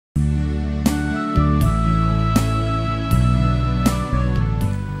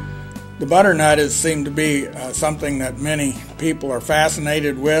butternut has seemed to be something that many people are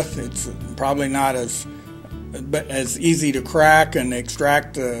fascinated with. It's probably not as easy to crack and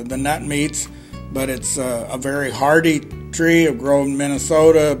extract the nut meats, but it's a very hardy tree. Grown in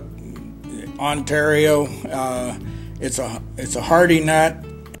Minnesota, Ontario. It's a hardy nut.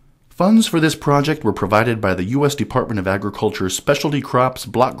 Funds for this project were provided by the U.S. Department of Agriculture's Specialty Crops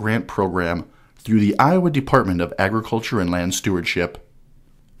Block Grant Program through the Iowa Department of Agriculture and Land Stewardship.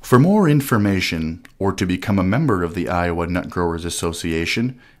 For more information, or to become a member of the Iowa Nut Growers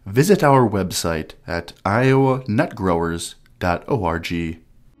Association, visit our website at iowanutgrowers.org.